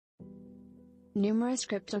Numerous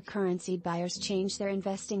cryptocurrency buyers changed their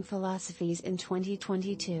investing philosophies in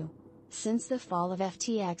 2022. Since the fall of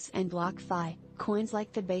FTX and BlockFi, coins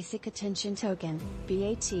like the Basic Attention Token,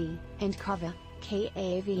 BAT, and Kava,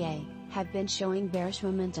 KAVA, have been showing bearish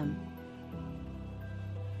momentum.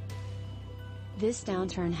 This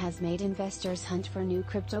downturn has made investors hunt for new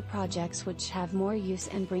crypto projects which have more use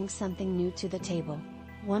and bring something new to the table.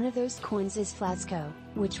 One of those coins is Flasko,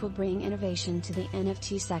 which will bring innovation to the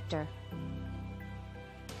NFT sector.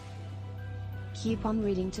 Keep on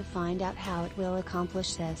reading to find out how it will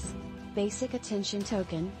accomplish this. Basic Attention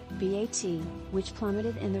Token, BAT, which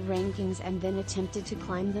plummeted in the rankings and then attempted to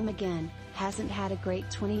climb them again, hasn't had a great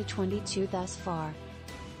 2022 thus far.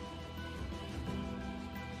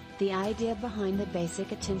 The idea behind the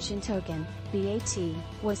Basic Attention Token, BAT,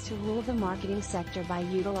 was to rule the marketing sector by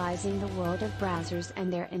utilizing the world of browsers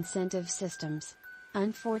and their incentive systems.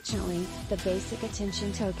 Unfortunately, the Basic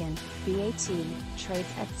Attention Token, BAT, trades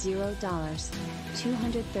at $0,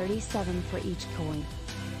 $237 for each coin.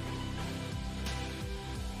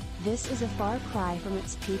 This is a far cry from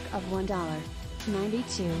its peak of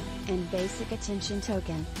 $1.92, and Basic Attention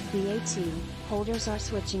Token, BAT, holders are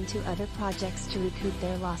switching to other projects to recoup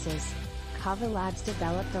their losses. Kava Labs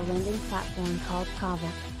developed a lending platform called Kava,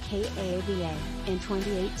 KAVA, in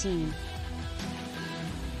 2018.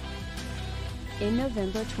 In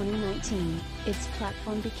November 2019, its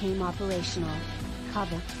platform became operational.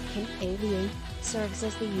 Kava, KAVA, serves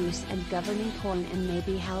as the use and governing coin and may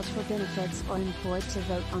be held for benefits or employed to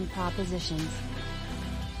vote on propositions.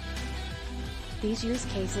 These use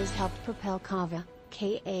cases helped propel Kava,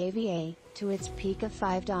 KAVA, to its peak of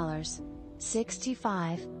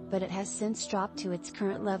 $5.65, but it has since dropped to its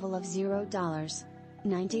current level of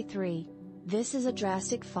 $0.93. This is a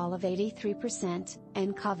drastic fall of 83%,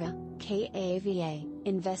 and Kava, KAVA,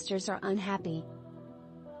 investors are unhappy.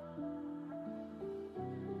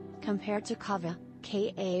 Compared to Kava,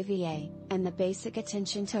 KAVA, and the Basic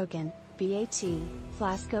Attention Token, BAT,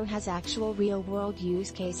 Flasko has actual real-world use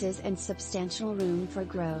cases and substantial room for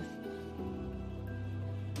growth.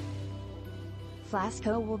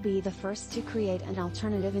 Flasko will be the first to create an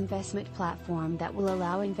alternative investment platform that will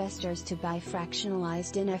allow investors to buy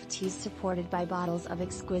fractionalized NFTs supported by bottles of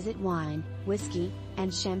exquisite wine, whiskey,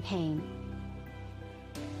 and champagne.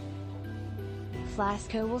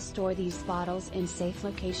 Flasko will store these bottles in safe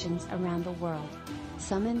locations around the world.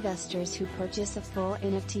 Some investors who purchase a full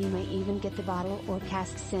NFT may even get the bottle or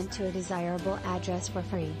cask sent to a desirable address for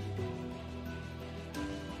free.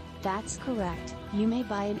 That's correct, you may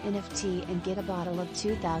buy an NFT and get a bottle of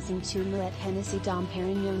 2002 Moet Hennessy Dom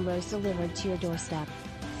Perignon Rose delivered to your doorstep.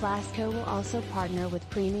 Flasko will also partner with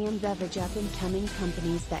premium beverage up-and-coming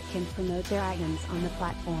companies that can promote their items on the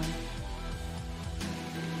platform.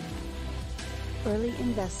 Early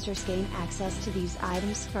investors gain access to these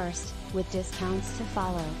items first, with discounts to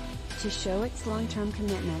follow. To show its long-term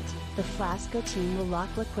commitment, the Flasko team will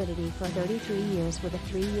lock liquidity for 33 years with a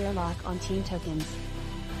 3-year lock on team tokens.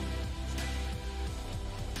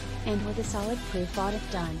 And with a solid proof audit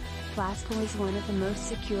done, Flasko is one of the most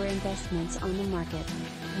secure investments on the market.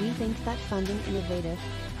 We think that funding innovative,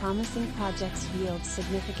 promising projects yield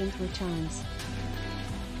significant returns.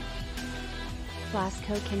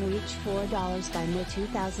 Flasko can reach $4 by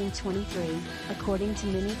mid-2023, according to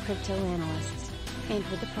many crypto analysts. And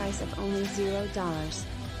with a price of only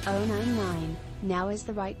 $0.099, now is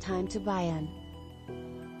the right time to buy in.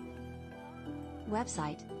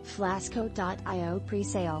 Website, flasko.io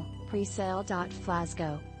Presale,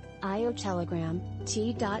 presale.flasko.io Telegram,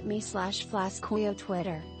 t.me/flaskoio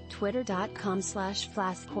Twitter,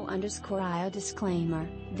 twitter.com/flasko_io Disclaimer,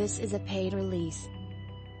 this is a paid release.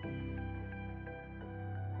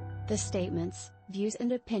 The statements, views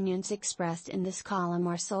and opinions expressed in this column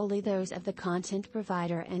are solely those of the content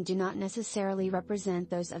provider and do not necessarily represent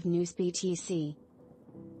those of News BTC.